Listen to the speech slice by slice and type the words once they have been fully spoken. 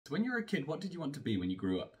When you were a kid, what did you want to be when you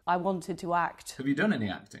grew up? I wanted to act. Have you done any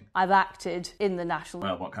acting? I've acted in the National.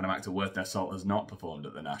 Well, what kind of actor worth their salt has not performed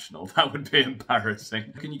at the National? That would be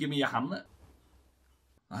embarrassing. Can you give me your Hamlet?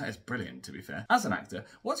 That is brilliant, to be fair. As an actor,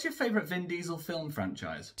 what's your favourite Vin Diesel film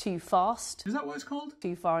franchise? Too Fast. Is that what it's called?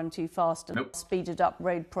 Too Far and Too Fast and Nope. Speeded Up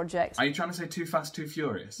Road Projects. Are you trying to say Too Fast, Too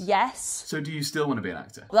Furious? Yes. So do you still want to be an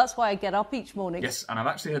actor? Well, that's why I get up each morning. Yes, and I've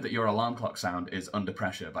actually heard that your alarm clock sound is Under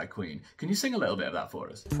Pressure by Queen. Can you sing a little bit of that for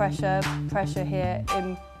us? Pressure here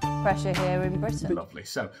in Britain. Lovely.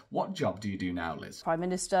 So, what job do you do now, Liz? Prime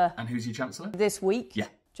Minister. And who's your Chancellor? This week. Yeah.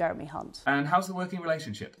 Jeremy Hunt. And how's the working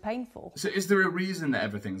relationship? Painful. So is there a reason that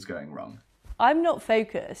everything's going wrong? I'm not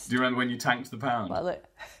focused. Do you remember when you tanked the pound? Well, look,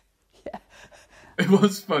 yeah. It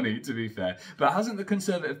was funny, to be fair. But hasn't the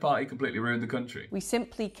Conservative Party completely ruined the country? We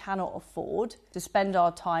simply cannot afford to spend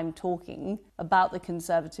our time talking about the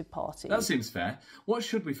Conservative Party. That seems fair. What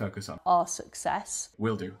should we focus on? Our success.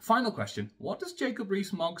 Will do. Final question. What does Jacob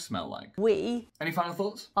Rees-Mogg smell like? We. Any final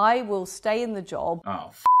thoughts? I will stay in the job.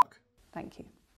 Oh, Thank you.